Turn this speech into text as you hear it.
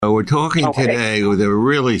We're talking today with a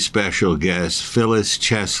really special guest, Phyllis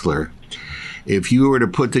Chesler. If you were to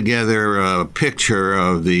put together a picture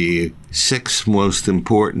of the 6 most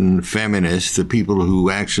important feminists, the people who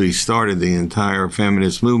actually started the entire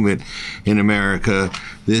feminist movement in America,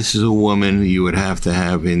 this is a woman you would have to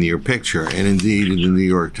have in your picture. And indeed, the New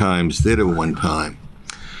York Times did at one time.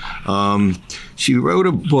 She wrote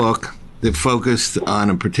a book that focused on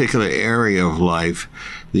a particular area of life,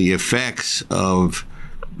 the effects of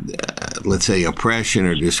let's say, oppression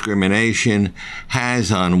or discrimination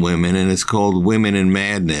has on women, and it's called Women in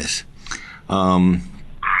Madness. I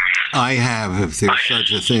have, if there's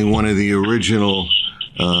such a thing, one of the original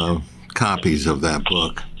copies of that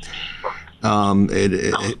book.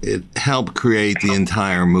 It helped create the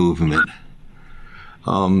entire movement.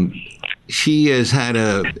 She has had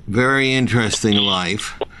a very interesting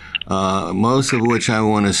life, most of which I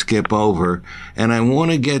want to skip over. And I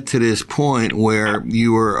want to get to this point where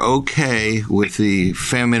you were okay with the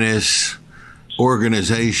feminist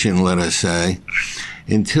organization, let us say,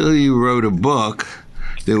 until you wrote a book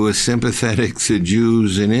that was sympathetic to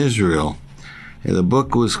Jews in Israel. And the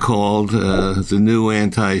book was called The New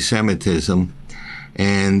Anti-Semitism.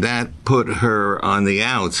 And that put her on the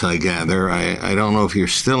outs, I gather. I don't know if you're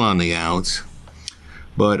still on the outs.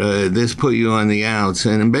 But this put you on the outs.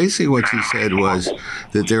 And basically what you said was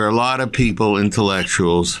that there are a lot of people,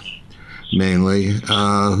 intellectuals mainly,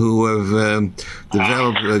 who have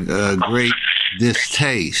developed a great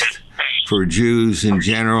distaste for Jews in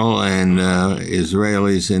general and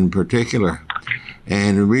Israelis in particular.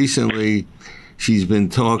 And recently she's been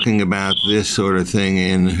talking about this sort of thing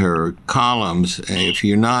in her columns. If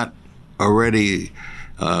you're not already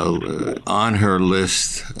on her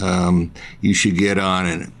list, you should get on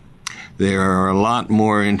it. They are a lot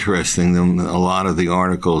more interesting than a lot of the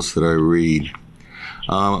articles that I read.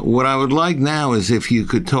 What I would like now is if you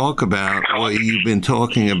could talk about what you've been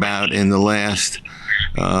talking about in the last,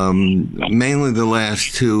 mainly the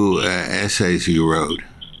last 2 essays you wrote.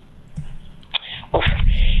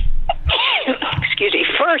 Excuse me.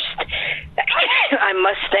 First, I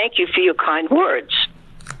must thank you for your kind words.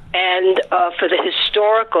 And for the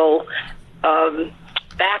historical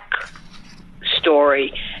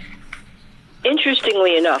backstory.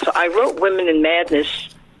 Interestingly enough, I wrote Women in Madness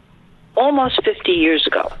almost 50 years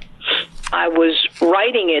ago. I was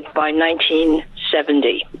writing it by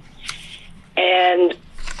 1970. And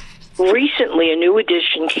recently a new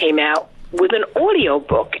edition came out with an audio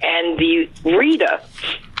book, and the reader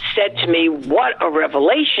said to me, "What a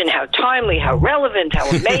revelation, how timely, how relevant, how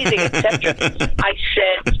amazing," etc. I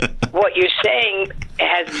said, "What you're saying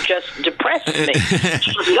has just depressed me." She said,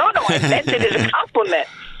 No, I meant it as a compliment.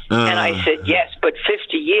 And I said, yes, but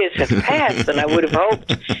 50 years have passed, and I would have hoped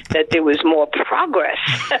that there was more progress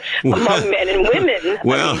among men and women.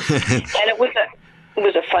 Well, and it was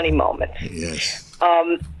a funny moment. Yes.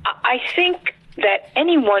 I think that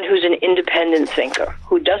anyone who's an independent thinker,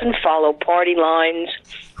 who doesn't follow party lines,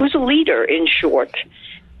 who's a leader, in short,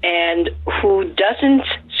 and who doesn't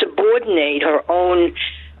subordinate her own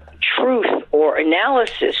truth or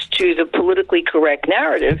analysis to the politically correct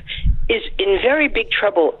narrative, is in very big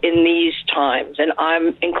trouble in these times, and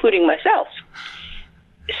I'm including myself.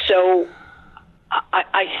 So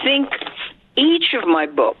I think each of my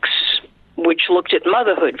books, which looked at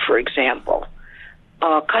motherhood, for example,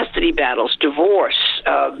 custody battles, divorce,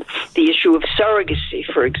 the issue of surrogacy,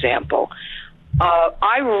 for example,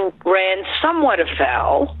 I ran somewhat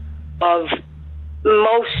afoul of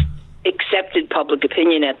most accepted public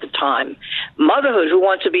opinion at the time. Motherhood, who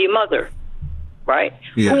wants to be a mother, right?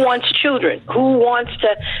 Yeah. Who wants children? Who wants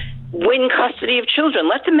to win custody of children?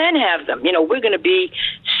 Let the men have them. You know, we're going to be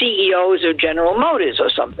CEOs of General Motors or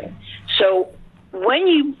something. So when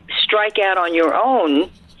you strike out on your own,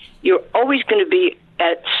 you're always going to be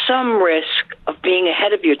at some risk of being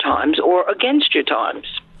ahead of your times or against your times.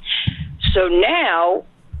 So now,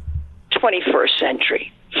 21st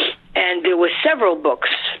century, and there were several books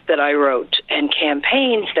that I wrote and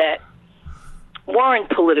campaigns that weren't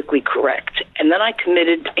politically correct. And then I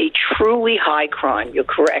committed a truly high crime. You're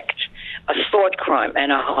correct. A thought crime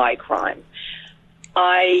and a high crime.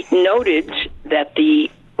 I noted that the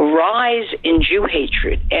rise in Jew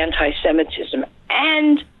hatred, anti-Semitism,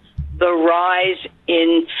 and the rise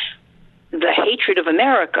in the hatred of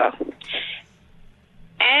America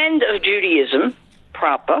and of Judaism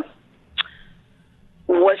proper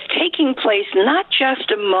was taking place not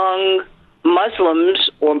just among Muslims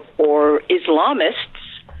or Islamists,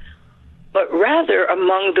 but rather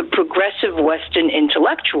among the progressive Western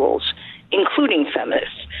intellectuals, including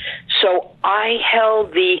feminists. So I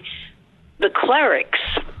held the clerics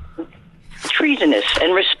treasonous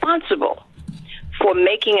and responsible for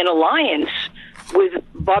making an alliance with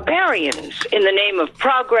barbarians in the name of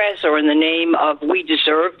progress or in the name of we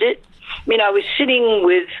deserved it. I mean, I was sitting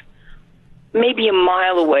with maybe a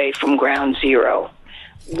mile away from ground zero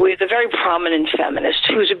with a very prominent feminist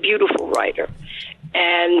who's a beautiful writer.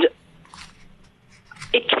 And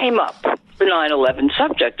it came up, the 9/11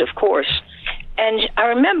 subject, of course. And I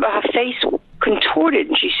remember her face contorted,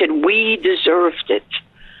 and she said, "We deserved it."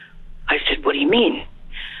 I said, "What do you mean?"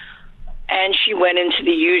 And she went into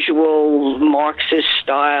the usual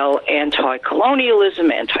Marxist-style anti-colonialism,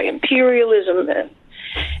 anti-imperialism.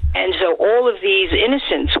 And so all of these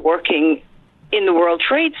innocents working in the World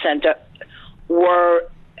Trade Center were,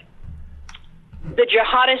 the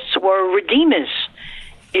jihadists were redeemers.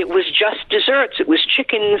 It was just desserts. It was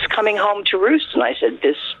chickens coming home to roost. And I said,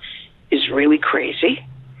 this is really crazy.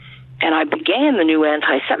 And I began the new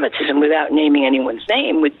anti-Semitism without naming anyone's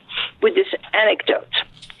name with this anecdote.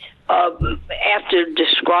 After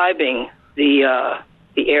describing the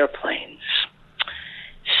airplanes.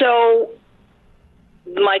 So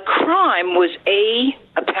my crime was A,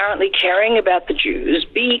 apparently caring about the Jews,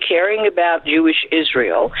 B, caring about Jewish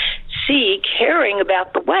Israel, C, caring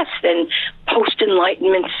about the West and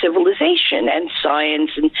post-Enlightenment civilization and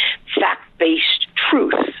science and fact-based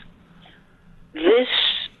truth. This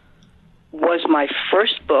was my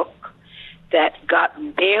first book that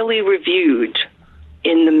got barely reviewed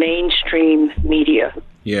in the mainstream media.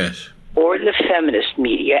 Yes. Or in the feminist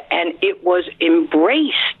media, and it was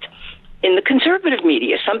embraced in the conservative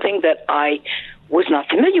media, something that I was not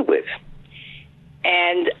familiar with.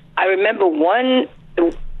 And I remember one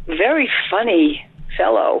very funny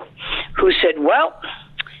fellow who said, well,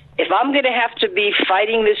 if I'm going to have to be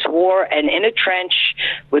fighting this war and in a trench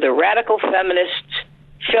with a radical feminist,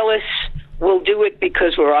 Phyllis, we'll do it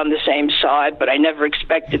because we're on the same side, but I never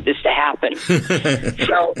expected this to happen.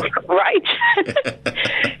 So, right?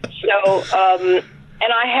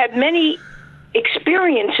 And I had many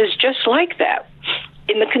experiences just like that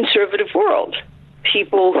in the conservative world.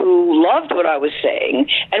 People who loved what I was saying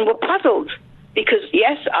and were puzzled because,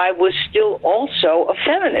 yes, I was still also a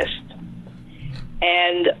feminist.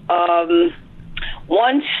 And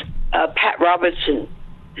once Pat Robertson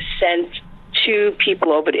sent two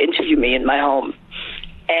people over to interview me in my home.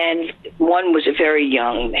 And one was a very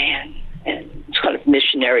young man, and it's kind of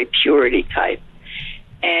missionary purity type.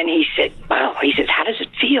 And he said, wow, he says, how does it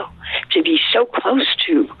feel to be so close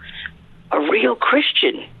to a real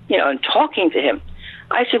Christian, and talking to him?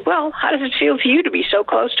 I said, well, how does it feel to you to be so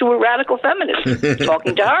close to a radical feminist,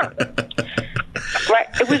 talking to her? Right.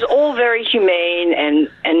 It was all very humane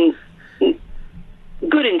and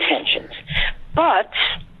good intentions. But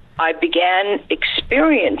I began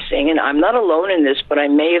experiencing, and I'm not alone in this, but I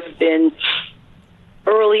may have been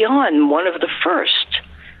early on one of the first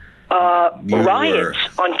riots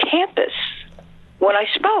on campus when I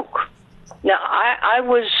spoke. Now, I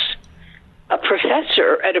was a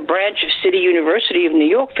professor at a branch of City University of New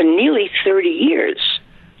York for nearly 30 years.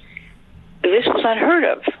 This was unheard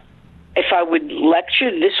of. If I would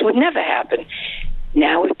lecture, this would never happen.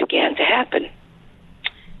 Now it began to happen.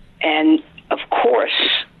 And, of course,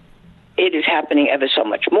 it is happening ever so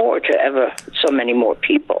much more to ever so many more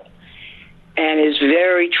people. And is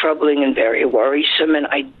very troubling and very worrisome, and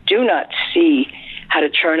I do not see how to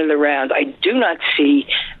turn it around. I do not see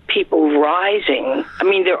people rising. I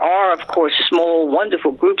mean, there are, of course, small,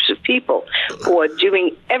 wonderful groups of people who are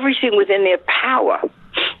doing everything within their power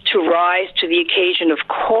to rise to the occasion of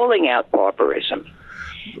calling out barbarism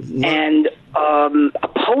and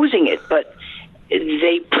opposing it, but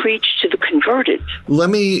they preach to the converted. Let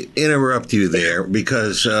me interrupt you there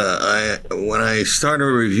because when I started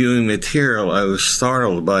reviewing material, I was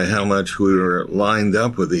startled by how much we were lined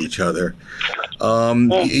up with each other.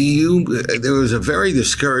 There was a very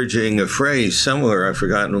discouraging phrase somewhere, I've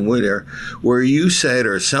forgotten where you said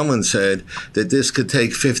or someone said that this could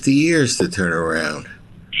take 50 years to turn around.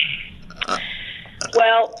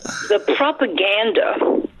 Well, the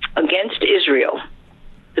propaganda against Israel,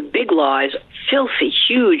 the big lies, filthy,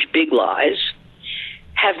 huge big lies,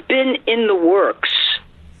 have been in the works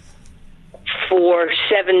for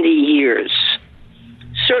 70 years,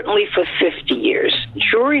 certainly for 50 years,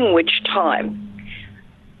 during which time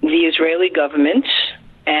the Israeli government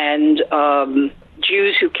and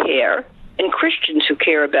Jews who care and Christians who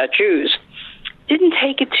care about Jews didn't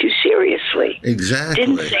take it too seriously. Exactly.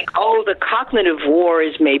 Didn't think, the cognitive war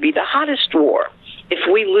is maybe the hottest war. If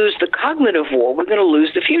we lose the cognitive war, we're going to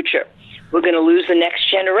lose the future. We're going to lose the next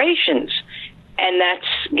generations. And that's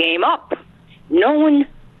game up. No one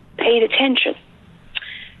paid attention.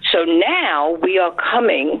 So now we are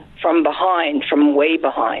coming from behind, from way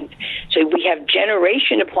behind. So we have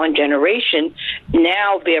generation upon generation.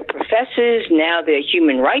 Now they're professors, now they're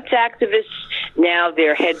human rights activists, now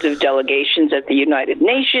they're heads of delegations at the United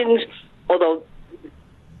Nations,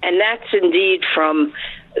 and that's indeed from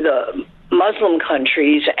the Muslim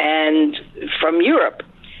countries and from Europe.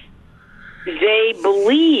 They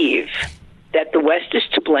believe that the West is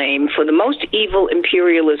to blame for the most evil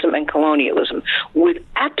imperialism and colonialism, with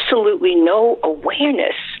absolutely no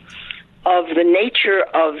awareness of the nature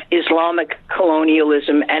of Islamic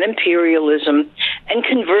colonialism and imperialism and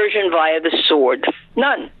conversion via the sword.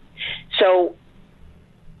 None. So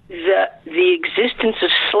the existence of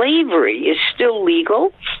slavery is still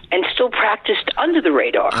legal and still practiced under the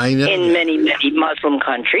radar in many, many Muslim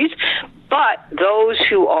countries. But those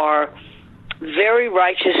who are very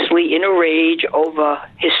righteously in a rage over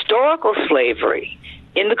historical slavery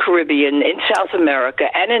in the Caribbean, in South America,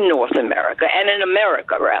 and in North America, and in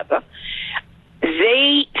America, rather,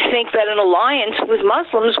 they think that an alliance with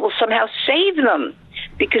Muslims will somehow save them,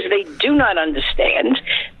 because they do not understand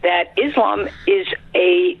that Islam is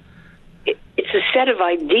it's a set of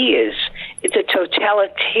ideas. It's a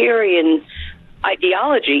totalitarian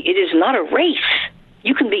ideology. It is not a race.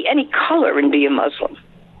 You can be any color and be a Muslim,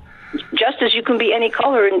 just as you can be any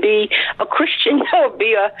color and be a Christian or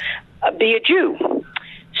be a Jew.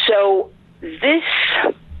 So this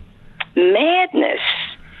madness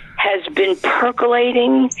has been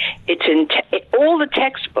percolating. It's in all the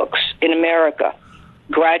textbooks in America,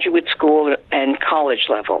 graduate school and college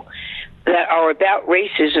level, that are about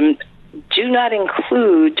racism do not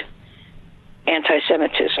include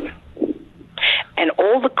anti-Semitism. And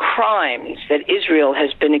all the crimes that Israel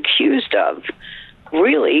has been accused of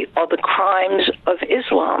really are the crimes of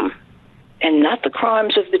Islam and not the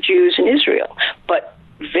crimes of the Jews in Israel. But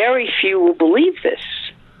very few will believe this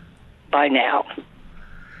by now.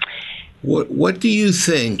 What do you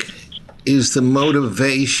think is the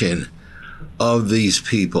motivation of these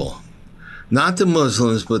people? Not the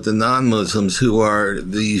Muslims, but the non-Muslims who are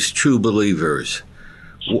these true believers.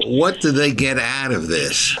 What do they get out of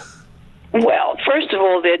this? Well, first of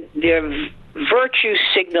all, they're virtue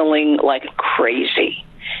signaling like crazy.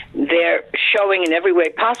 They're showing in every way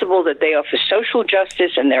possible that they are for social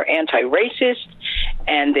justice, and they're anti-racist,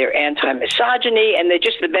 and they're anti-misogyny, and they're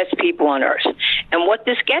just the best people on earth. And what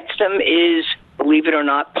this gets them is, believe it or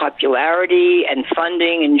not, popularity and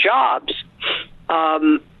funding and jobs.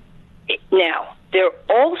 Now, they're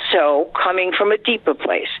also coming from a deeper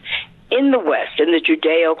place. In the West, in the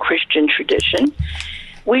Judeo-Christian tradition,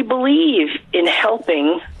 we believe in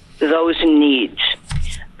helping those in need,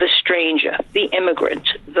 the stranger, the immigrant,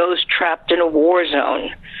 those trapped in a war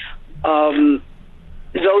zone,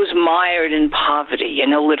 those mired in poverty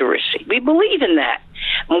and illiteracy. We believe in that.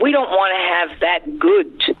 And we don't want to have that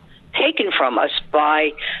good taken from us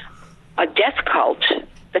by a death cult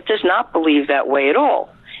that does not believe that way at all.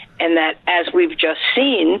 And that, as we've just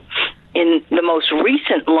seen in the most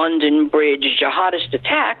recent London Bridge jihadist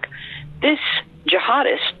attack, this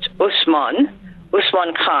jihadist, Usman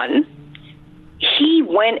Khan, he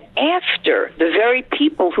went after the very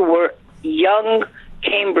people who were young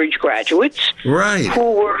Cambridge graduates, right,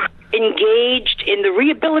 who were engaged in the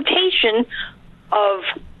rehabilitation of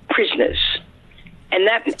prisoners. And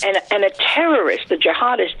a terrorist, a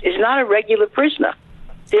jihadist, is not a regular prisoner.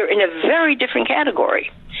 They're in a very different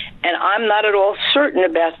category. And I'm not at all certain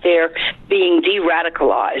about their being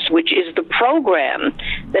de-radicalized, which is the program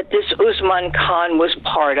that this Usman Khan was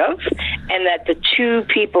part of, and that the two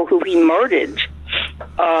people who he murdered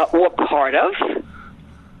were part of.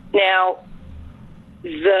 Now,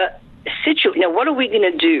 what are we going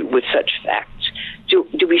to do with such facts?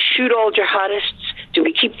 Do we shoot all jihadists? Do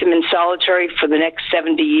we keep them in solitary for the next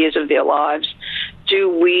 70 years of their lives? Do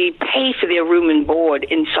we pay for their room and board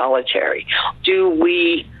in solitary? Do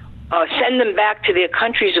we send them back to their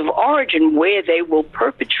countries of origin where they will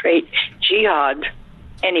perpetrate jihad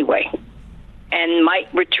anyway and might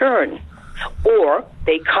return? Or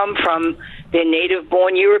they come from their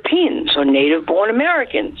native-born Europeans or native-born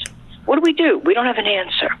Americans. What do? We don't have an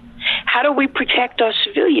answer. How do we protect our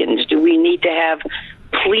civilians? Do we need to have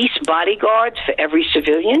police bodyguards for every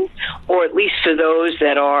civilian, or at least for those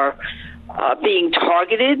that are being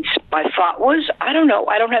targeted by fatwas? I don't know.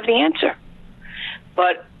 I don't have the answer.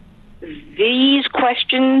 But these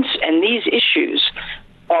questions and these issues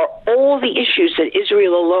are all the issues that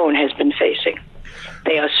Israel alone has been facing.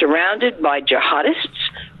 They are surrounded by jihadists,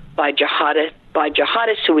 by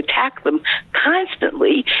jihadists who attack them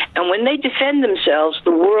constantly, and when they defend themselves,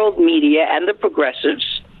 the world media and the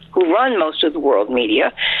progressives, who run most of the world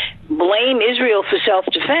media, blame Israel for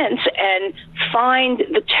self-defense and find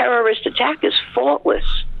the terrorist attack as faultless.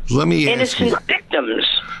 Let me ask you. Innocent victims.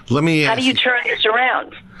 Let me How ask do you turn this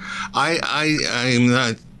around? I'm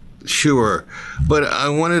not sure, but I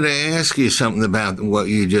wanted to ask you something about what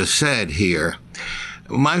you just said here.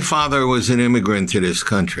 My father was an immigrant to this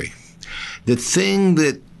country. The thing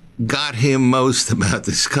that got him most about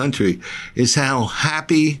this country is how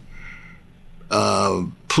happy,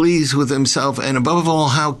 pleased with himself, and above all,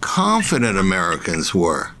 how confident Americans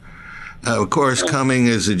were. Of course, coming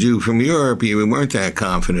as a Jew from Europe, you weren't that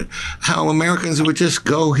confident. How Americans would just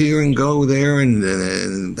go here and go there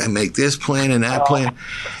and make this plan and that plan.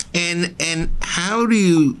 And how do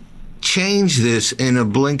you change this in a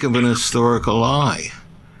blink of an historical eye?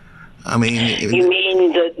 I mean, you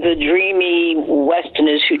mean the dreamy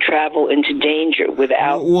Westerners who travel into danger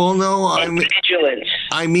without vigilance?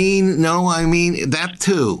 I mean that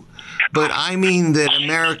too. But I mean that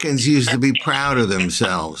Americans used to be proud of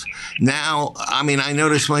themselves. Now, I mean, I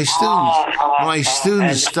notice my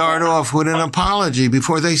students start off with an apology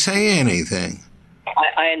before they say anything.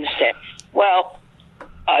 I understand. Well,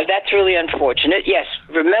 that's really unfortunate. Yes,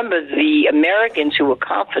 remember the Americans who were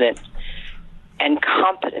confident and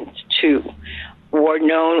competent, too, were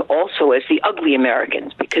known also as the ugly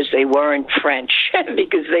Americans because they weren't French,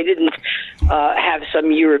 because they didn't have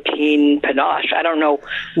some European panache. I don't know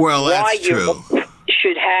why you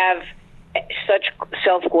should have such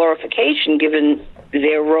self-glorification given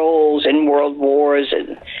their roles in world wars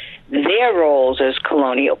and their roles as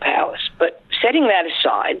colonial powers. But setting that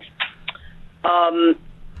aside,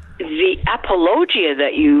 the apologia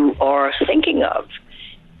that you are thinking of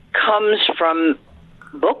comes from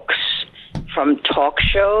books, from talk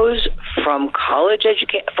shows, from college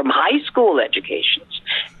education, from high school educations,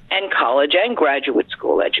 and college and graduate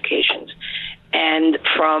school educations, and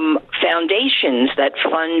from foundations that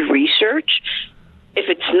fund research. If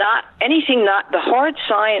it's not anything, not the hard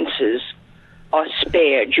sciences are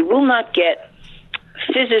spared. You will not get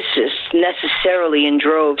physicists necessarily in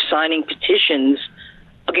droves signing petitions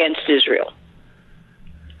against Israel.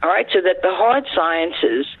 All right, so that the hard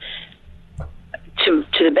sciences, to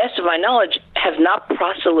the best of my knowledge, have not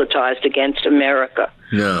proselytized against America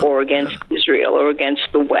or against Israel or against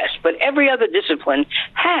the West, but every other discipline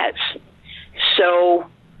has. So,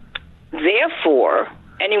 therefore,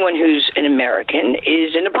 anyone who's an American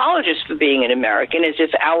is an apologist for being an American, as if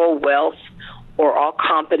our wealth or our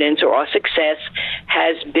competence or our success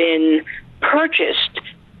has been purchased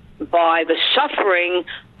by the suffering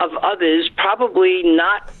of others, probably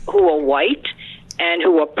not who are white and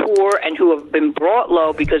who are poor and who have been brought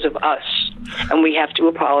low because of us. And we have to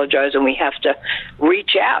apologize and we have to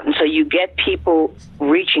reach out. And so you get people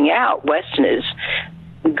reaching out, Westerners,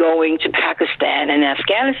 going to Pakistan and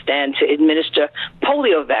Afghanistan to administer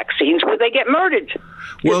polio vaccines where they get murdered.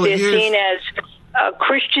 Well, they're seen as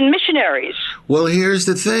Christian missionaries. Well, here's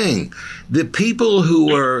the thing. The people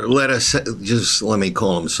who were, let me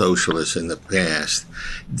call them socialists in the past,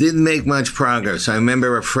 didn't make much progress. I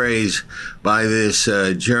remember a phrase by this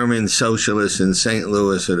German socialist in St.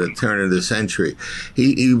 Louis at the turn of the century.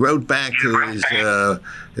 He wrote back to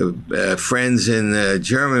his friends in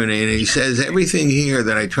Germany, and he says, everything here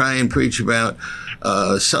that I try and preach about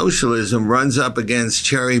socialism runs up against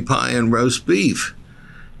cherry pie and roast beef.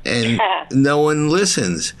 And no one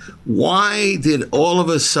listens. Why did all of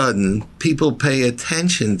a sudden people pay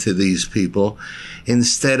attention to these people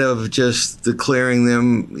instead of just declaring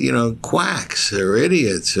them, quacks or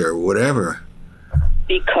idiots or whatever?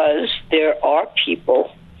 Because there are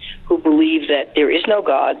people who believe that there is no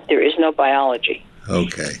God, there is no biology.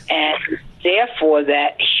 Okay. And therefore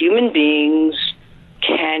that human beings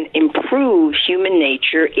can improve human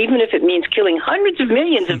nature, even if it means killing hundreds of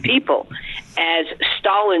millions of people, as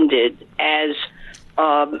Stalin did, as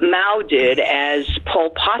Mao did, as Pol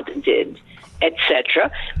Pot did,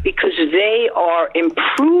 etc., because they are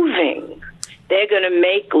improving. They're going to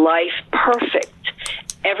make life perfect.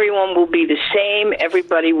 Everyone will be the same.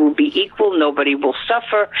 Everybody will be equal. Nobody will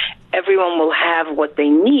suffer. Everyone will have what they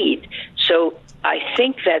need. So I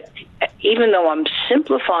think that even though I'm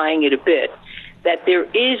simplifying it a bit, that there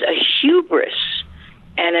is a hubris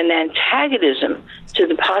and an antagonism to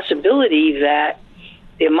the possibility that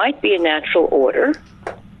there might be a natural order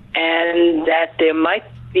and that there might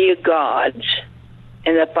be a God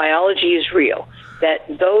and that biology is real.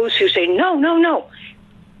 That those who say, no,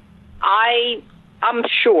 I'm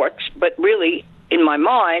short, but really, in my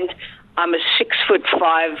mind, I'm a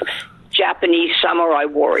 6'5" Japanese samurai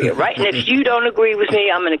warrior, right? And if you don't agree with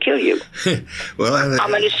me, I'm going to kill you. Well,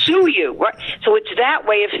 I'm going to sue you, right? So it's that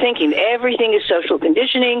way of thinking. Everything is social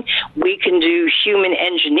conditioning. We can do human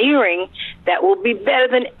engineering that will be better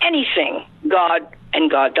than anything God,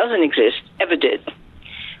 and God doesn't exist, ever did.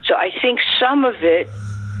 So I think some of it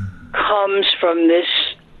comes from this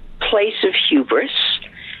place of hubris,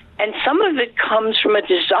 and some of it comes from a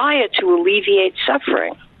desire to alleviate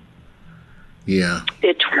suffering. Yeah.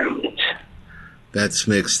 They're twins. That's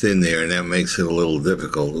mixed in there, and that makes it a little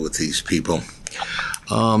difficult with these people.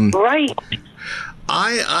 Right.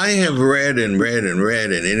 I have read and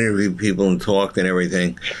interviewed people and talked and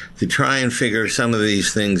everything to try and figure some of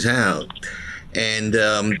these things out. And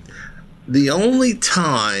the only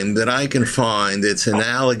time that I can find that's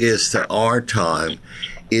analogous to our time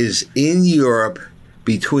is in Europe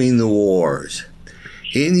between the wars.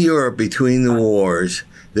 In Europe between the wars,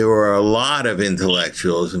 there were a lot of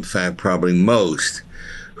intellectuals, in fact, probably most,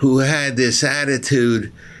 who had this attitude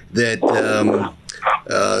that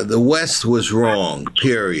the West was wrong,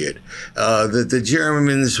 period. That the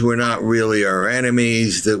Germans were not really our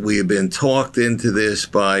enemies, that we had been talked into this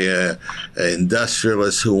by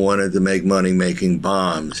industrialists who wanted to make money making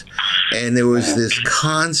bombs. And there was this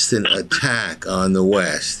constant attack on the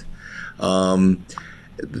West.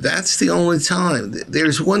 That's the only time.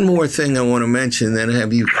 There's one more thing I want to mention, then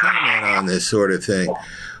have you comment on this sort of thing.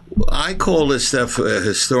 I call this stuff,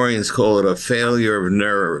 historians call it a failure of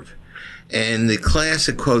nerve. And the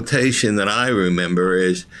classic quotation that I remember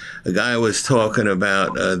is a guy was talking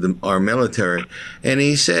about our military, and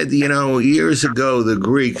he said, you know, years ago the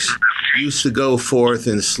Greeks used to go forth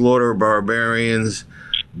and slaughter barbarians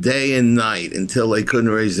day and night until they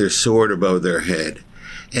couldn't raise their sword above their head.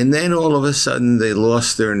 And then all of a sudden they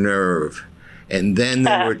lost their nerve. And then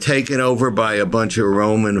they were taken over by a bunch of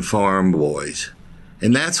Roman farm boys.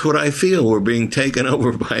 And that's what I feel. We're being taken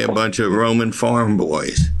over by a bunch of Roman farm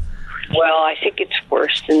boys. Well, I think it's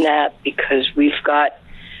worse than that because we've got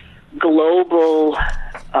global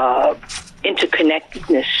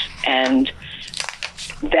interconnectedness, and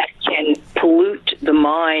that can pollute the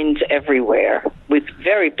minds everywhere with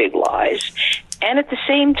very big lies. And at the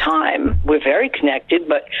same time, we're very connected,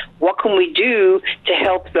 but what can we do to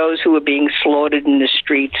help those who are being slaughtered in the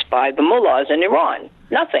streets by the mullahs in Iran?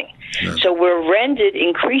 Nothing. No. So we're rendered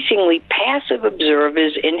increasingly passive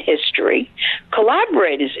observers in history,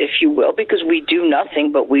 collaborators, if you will, because we do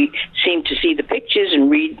nothing, but we seem to see the pictures and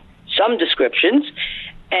read some descriptions.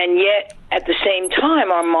 And yet, at the same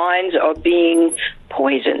time, our minds are being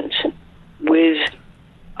poisoned with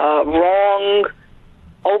wrong,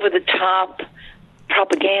 over-the-top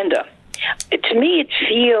propaganda. To me, it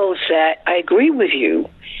feels that, I agree with you,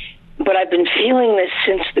 but I've been feeling this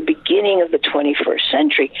since the beginning of the 21st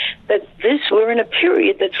century, that we're in a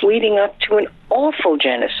period that's leading up to an awful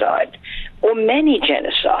genocide, or many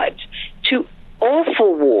genocides, to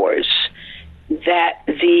awful wars that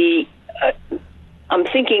I'm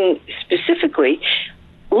thinking specifically,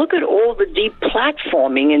 look at all the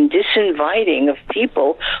deplatforming and disinviting of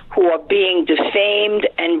people who are being defamed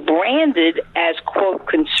and branded as, quote,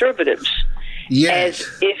 conservatives. Yes. As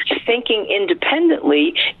if thinking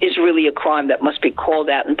independently is really a crime that must be called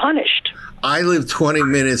out and punished. I live 20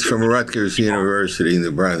 minutes from Rutgers University in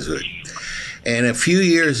New Brunswick. And a few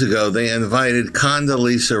years ago, they invited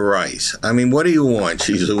Condoleezza Rice. I mean, what do you want?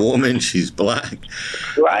 She's a woman. She's black.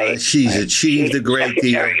 Right. She's achieved a great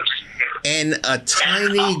deal. And a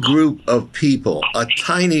tiny group of people,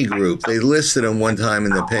 they listed them one time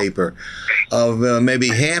in the paper, of maybe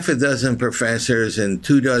half a dozen professors and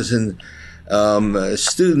 24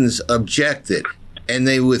 students objected, and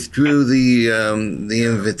they withdrew the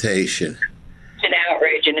invitation. It's an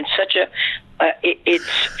outrage, and it's such it's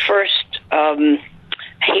first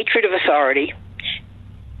hatred of authority,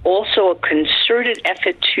 also a concerted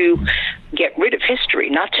effort to get rid of history,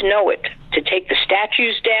 not to know it, to take the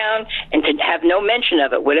statues down and to have no mention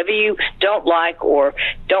of it. Whatever you don't like, or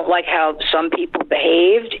don't like how some people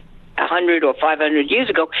behaved 100 or 500 years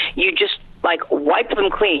ago, you just wipe them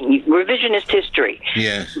clean. Revisionist history.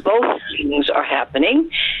 Yes. Both things are happening,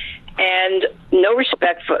 and no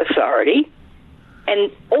respect for authority.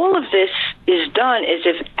 And all of this is done as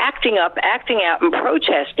if acting up, acting out, and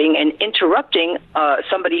protesting and interrupting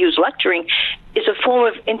somebody who's lecturing is a form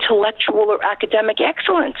of intellectual or academic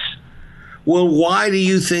excellence. Well, why do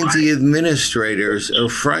you think the administrators are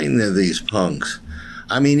frightened of these punks?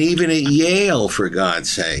 I mean, even at Yale, for God's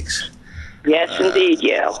sakes. Yes, indeed,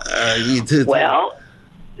 Yale. Well,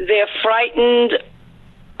 they're frightened.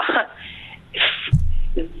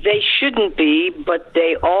 They shouldn't be, but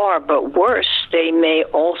they are. But worse, they may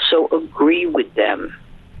also agree with them.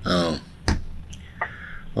 Oh.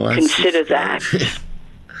 Well, consider that.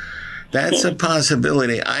 That's a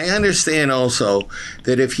possibility. I understand also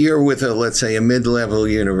that if you're with let's say, a mid-level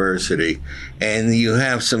university and you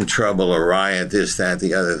have some trouble, a riot, this, that,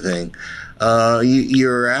 the other thing,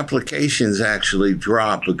 your applications actually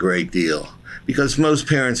drop a great deal because most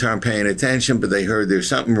parents aren't paying attention, but they heard there's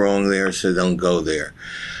something wrong there, so don't go there.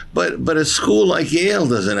 But a school like Yale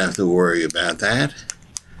doesn't have to worry about that.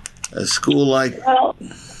 A school like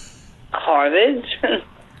Harvard.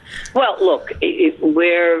 Well, look,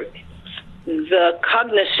 where the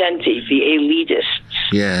cognoscenti, the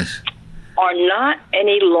elitists, yes, are not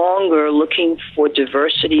any longer looking for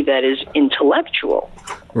diversity that is intellectual.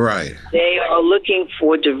 Right. They are looking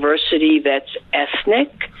for diversity that's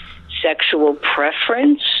ethnic, sexual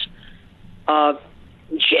preference,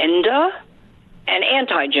 gender, and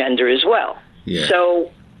anti-gender as well. Yeah.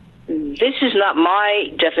 So this is not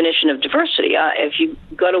my definition of diversity. If you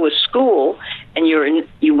go to a school and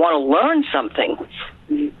you want to learn something,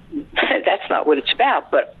 that's not what it's about.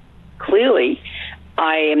 But clearly,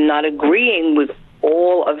 I am not agreeing with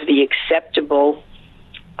all of the acceptable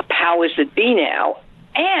powers that be now.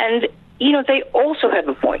 And, they also have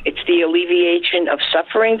a point. It's the alleviation of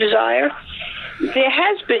suffering desire. There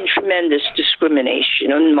has been tremendous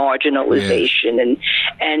discrimination and marginalization,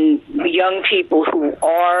 and young people who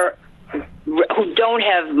don't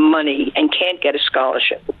have money and can't get a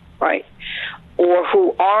scholarship, right? Or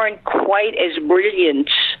who aren't quite as brilliant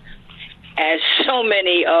as so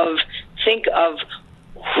many think of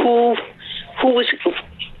who was.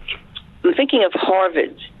 I'm thinking of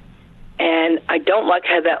Harvard. And I don't like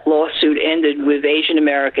how that lawsuit ended with Asian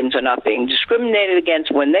Americans are not being discriminated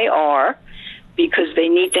against when they are, because they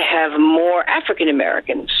need to have more African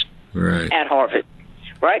Americans at Harvard,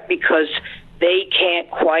 right? Because they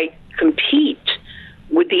can't quite compete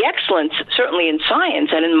with the excellence, certainly in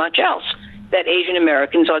science and in much else, that Asian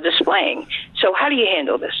Americans are displaying. So how do you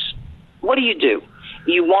handle this? What do?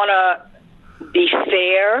 You want to be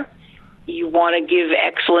fair. You want to give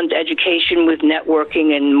excellent education with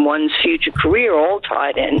networking and one's future career all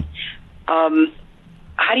tied in.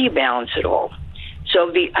 How do you balance it all?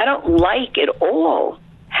 So I don't like at all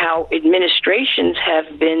how administrations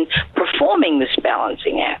have been performing this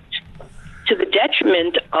balancing act to the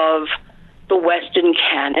detriment of the Western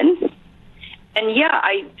canon. And yeah,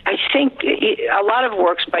 I think a lot of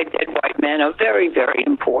works by dead white men are very, very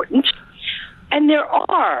important. And there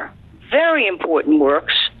are very important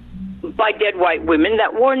works by dead white women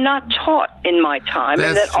that were not taught in my time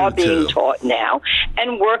and that are being taught now,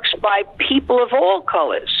 and works by people of all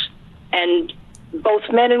colors, and both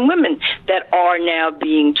men and women that are now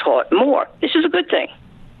being taught more. This is a good thing.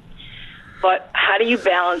 But how do you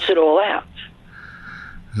balance it all out?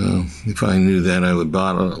 Well, if I knew that, I would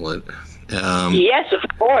bottle it. Yes, of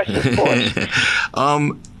course.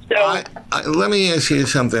 Let me ask you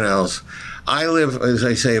something else. I live, as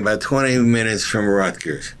I say, about 20 minutes from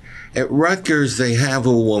Rutgers. At Rutgers, they have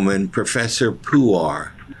a woman, Professor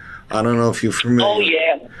Puar. I don't know if you're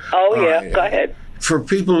familiar. Oh, yeah. Go ahead. For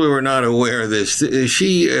people who are not aware of this,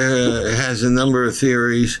 she has a number of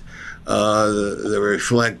theories that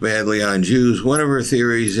reflect badly on Jews. One of her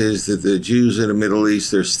theories is that the Jews in the Middle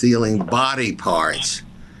East are stealing body parts.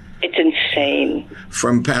 It's insane.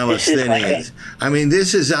 From Palestinians. I mean,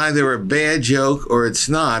 this is either a bad joke or it's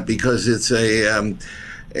not, because it's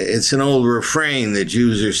it's an old refrain that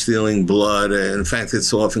Jews are stealing blood. In fact,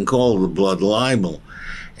 it's often called the blood libel.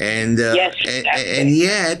 And yes, exactly.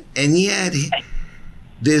 and yet,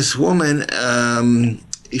 this woman,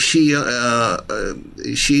 she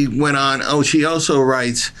went on. Oh, she also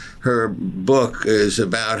writes, her book is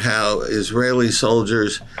about how Israeli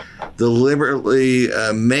soldiers deliberately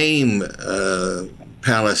maim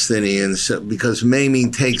Palestinians, because maiming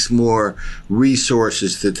takes more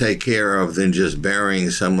resources to take care of than just burying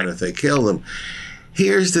someone if they kill them.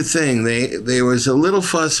 Here's the thing. There was a little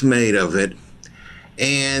fuss made of it,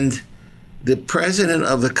 and the president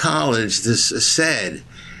of the college said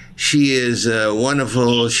she is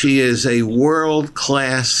wonderful. She is a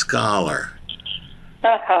world-class scholar.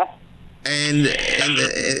 Uh-huh. And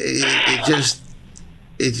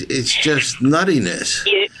it's just nuttiness.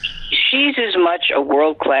 She's as much a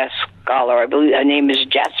world-class scholar, I believe her name is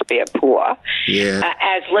Jaspia Puar,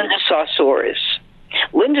 as Linda Sarsour is.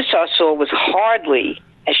 Linda Sarsour was hardly,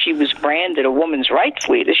 as she was branded, a woman's rights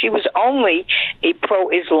leader. She was only a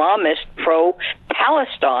pro-Islamist,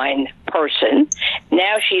 pro-Palestine person.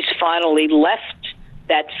 Now she's finally left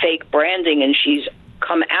that fake branding, and she's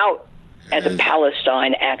come out as a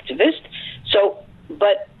Palestine activist. So,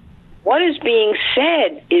 but what is being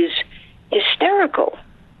said is hysterical.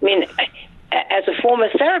 I mean, as a former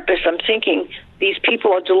therapist, I'm thinking these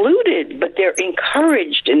people are deluded, but they're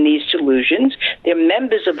encouraged in these delusions. They're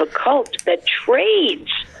members of a cult that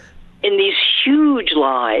trades in these huge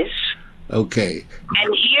lies. Okay.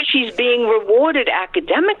 And here she's being rewarded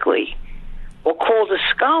academically or called a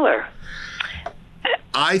scholar.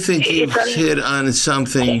 I think you've hit on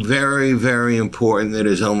something very, very important that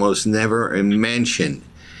is almost never mentioned.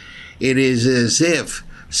 It is as if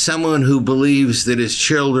someone who believes that his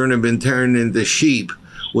children have been turned into sheep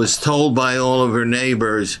was told by all of her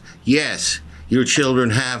neighbors, yes, your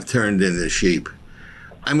children have turned into sheep.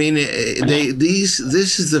 I mean,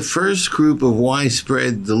 this is the first group of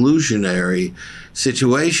widespread delusionary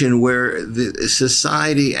situation where the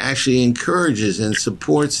society actually encourages and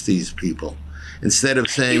supports these people instead of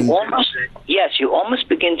saying... You almost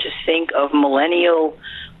begin to think of millennial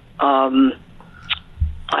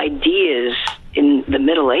ideas in the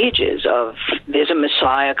Middle Ages of there's a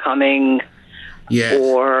Messiah coming, yes.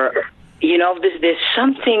 Or, there's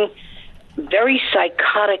something very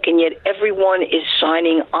psychotic, and yet everyone is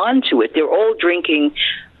signing on to it. They're all drinking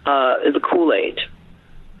the Kool-Aid.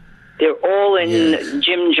 They're all in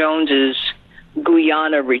Jim Jones's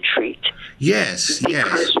Guyana retreat. Yes,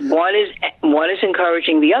 because one is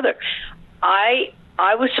encouraging the other.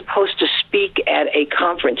 I was supposed to speak at a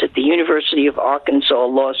conference at the University of Arkansas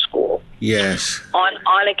Law School. Yes. On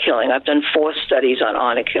honor killing. I've done 4 studies on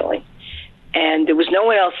honor killing. And there was no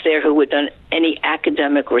one else there who had done any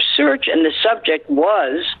academic research, and the subject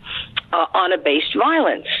was honor-based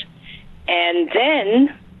violence. And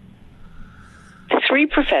then 3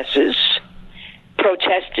 professors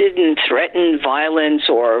protested and threatened violence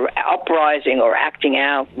or uprising or acting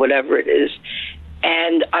out, whatever it is.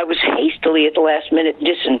 And I was hastily at the last minute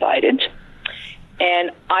disinvited.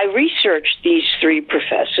 And I researched these 3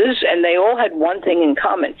 professors, and they all had one thing in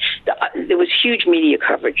common. There was huge media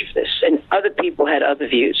coverage of this, and other people had other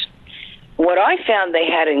views. What I found they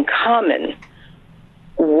had in common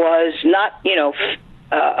was not, the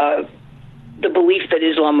belief that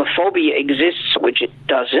Islamophobia exists, which it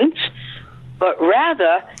doesn't, but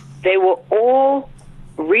rather they were all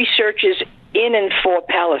researchers in and for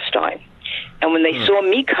Palestine. And when they saw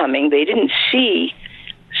me coming, they didn't see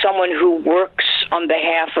someone who works on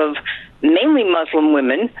behalf of mainly Muslim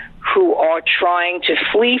women who are trying to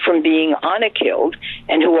flee from being honor killed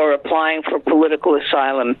and who are applying for political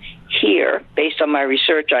asylum here. Based on my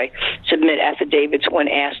research, I submit affidavits when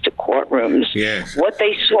asked to courtrooms. Yes. What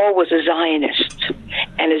they saw was a Zionist.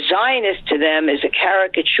 And a Zionist to them is a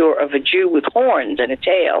caricature of a Jew with horns and a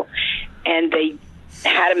tail. And they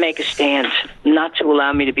had to make a stand not to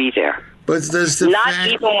allow me to be there. But does the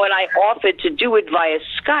even when I offered to do it via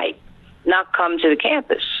Skype, not come to the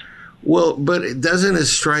campus. Well, but doesn't it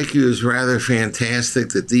strike you as rather fantastic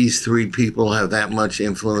that these 3 people have that much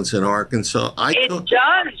influence in Arkansas? It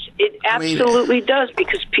does. It absolutely does,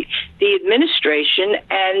 because the administration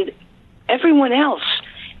and everyone else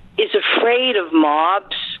is afraid of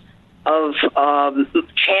mobs, of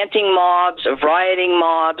chanting mobs, of rioting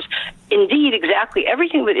mobs. Indeed, exactly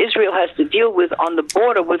everything that Israel has to deal with on the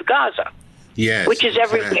border with Gaza, which is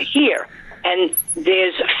everywhere here. And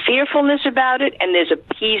there's fearfulness about it, and there's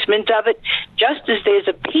appeasement of it, just as there's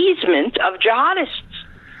appeasement of jihadists,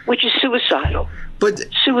 which is suicidal. But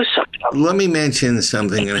suicidal. Let me mention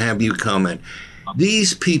something and have you comment.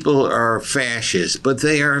 These people are fascists, but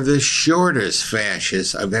they are the shortest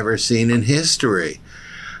fascists I've ever seen in history.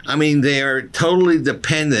 I mean, they are totally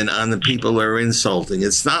dependent on the people they're insulting.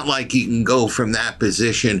 It's not like you can go from that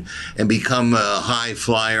position and become a high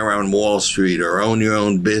flyer on Wall Street or own your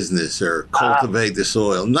own business or cultivate the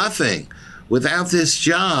soil. Nothing. Without this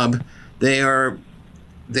job, they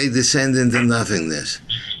descend into nothingness.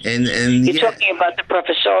 And you're talking about the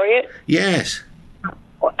professoriate? Yes.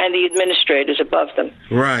 And the administrators above them.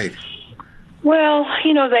 Right. Well,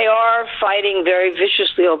 they are fighting very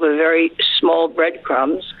viciously over very small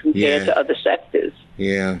breadcrumbs compared to other sectors.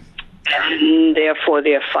 Yeah. And therefore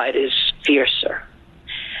their fight is fiercer.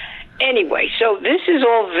 Anyway, so this is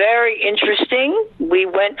all very interesting. We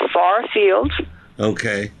went far afield.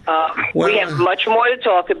 Okay. We have much more to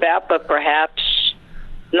talk about, but perhaps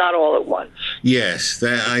not all at once. Yes,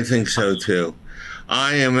 I think so too.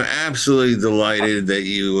 I am absolutely delighted that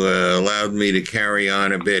you allowed me to carry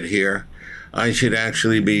on a bit here. I should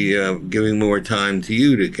actually be giving more time to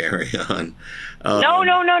you to carry on. No.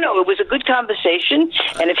 It was a good conversation,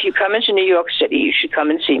 and if you come into New York City, you should come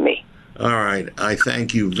and see me. All right. I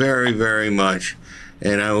thank you very, very much,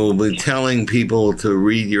 and I will be telling people to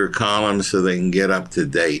read your columns so they can get up to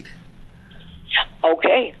date.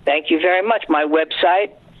 Okay. Thank you very much. My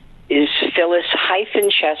website is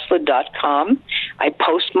Phyllis-Chesler.com. I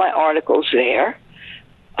post my articles there.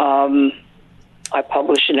 I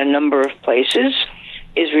publish in a number of places.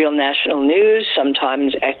 Israel National News,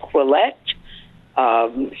 sometimes Equilet,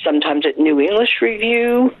 sometimes at New English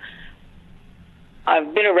Review.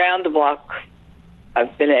 I've been around the block.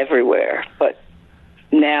 I've been everywhere, but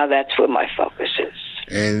now that's where my focus is.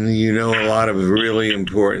 And you know a lot of really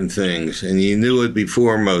important things, and you knew it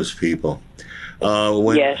before most people.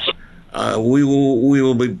 Yes. We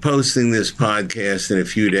will be posting this podcast in a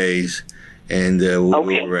few days, and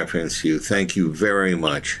we'll reference you. Thank you very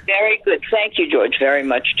much. Very good. Thank you, George, very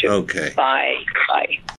much, too. Okay. Bye. Bye.